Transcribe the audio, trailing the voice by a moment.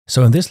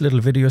So in this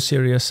little video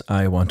series,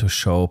 I want to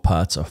show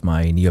parts of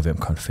my Neovim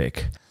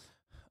config.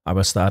 I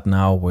will start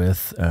now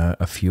with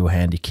a few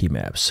handy key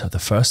maps. The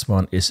first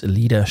one is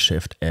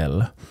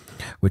leader-shift-L,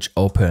 which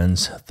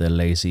opens the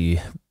lazy.nvim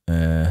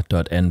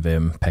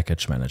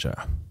package manager.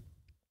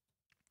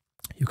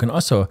 You can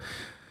also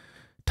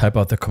type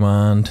out the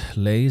command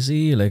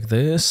lazy like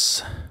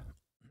this,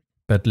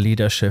 but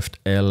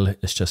leader-shift-L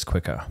is just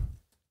quicker.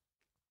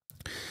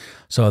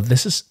 So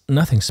this is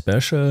nothing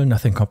special,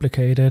 nothing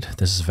complicated.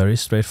 This is very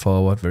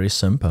straightforward, very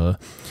simple,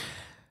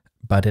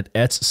 but it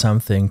adds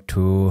something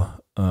to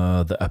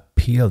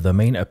the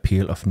main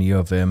appeal of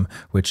Neovim,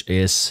 which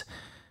is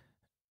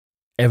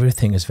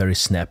everything is very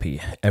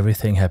snappy.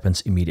 Everything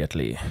happens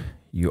immediately.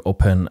 You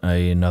open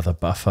another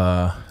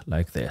buffer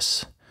like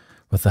this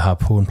with the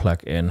harpoon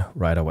plugin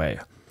right away.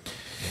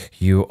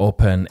 You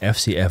open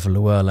FCF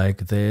Lua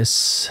like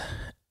this.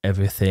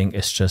 Everything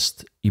is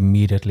just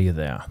immediately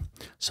there.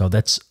 So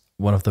that's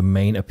one of the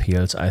main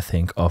appeals, I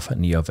think, of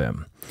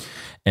Neovim.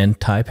 And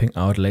typing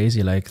out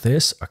lazy like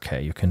this,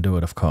 okay, you can do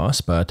it, of course,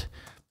 but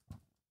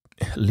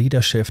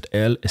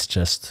leader-shift-L is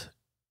just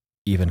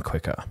even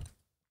quicker.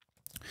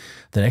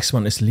 The next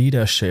one is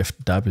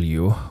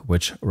leader-shift-W,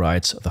 which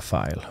writes the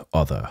file,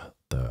 or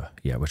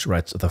which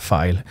writes the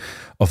file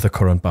of the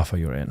current buffer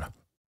you're in.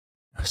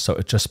 So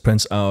it just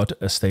prints out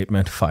a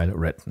statement file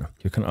written.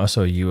 You can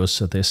also use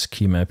this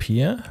key map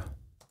here.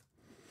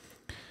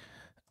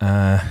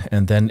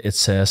 And then it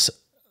says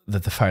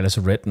that the file is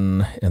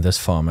written in this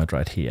format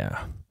right here,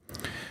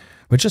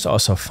 which is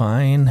also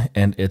fine.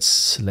 And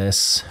it's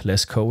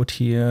less code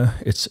here.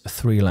 It's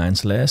 3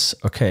 lines less.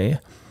 Okay.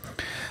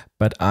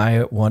 But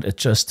I want it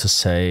just to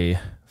say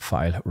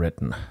file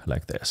written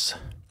like this.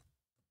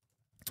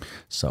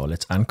 So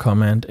let's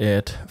uncomment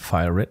it.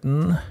 File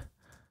written.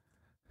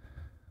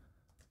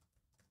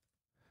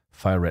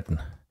 File written.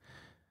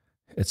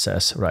 It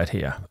says right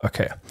here.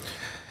 Okay.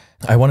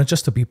 I want it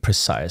just to be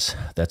precise.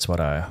 That's what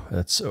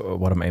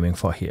I'm aiming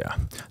for here.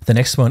 The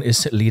next one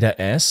is leader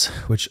S,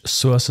 which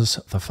sources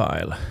the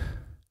file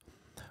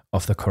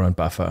of the current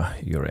buffer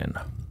you're in.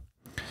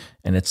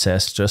 And it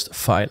says just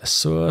file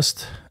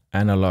sourced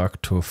analog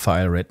to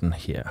file written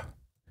here.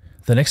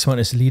 The next one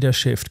is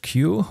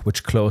leader-shift-Q,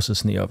 which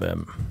closes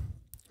Neovim.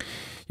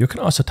 You can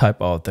also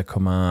type out the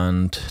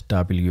command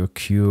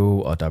WQ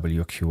or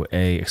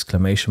WQA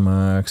exclamation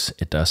marks.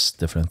 It does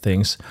different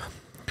things.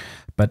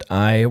 But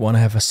I want to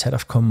have a set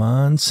of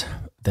commands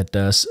that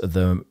does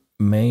the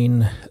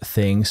main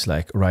things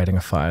like writing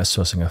a file,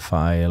 sourcing a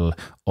file,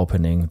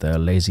 opening the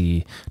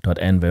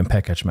lazy.nvim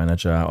package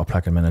manager or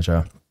plugin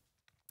manager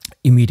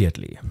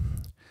immediately.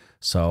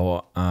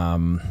 So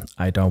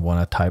I don't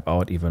want to type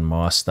out even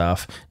more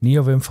stuff.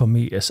 Neovim for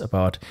me is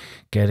about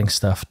getting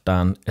stuff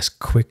done as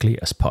quickly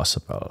as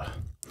possible.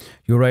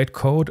 You write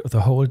code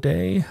the whole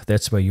day,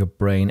 that's where your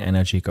brain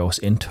energy goes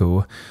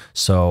into.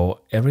 So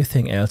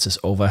everything else is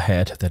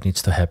overhead that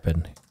needs to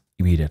happen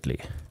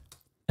immediately.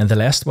 And the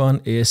last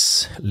one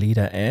is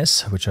leader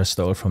S, which I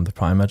stole from the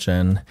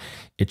Primergen.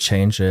 It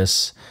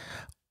changes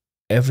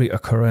every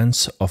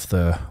occurrence of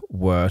the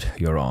word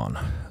you're on.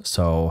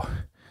 So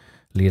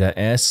leader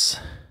S,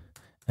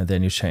 and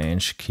then you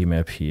change key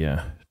map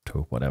here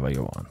to whatever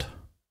you want.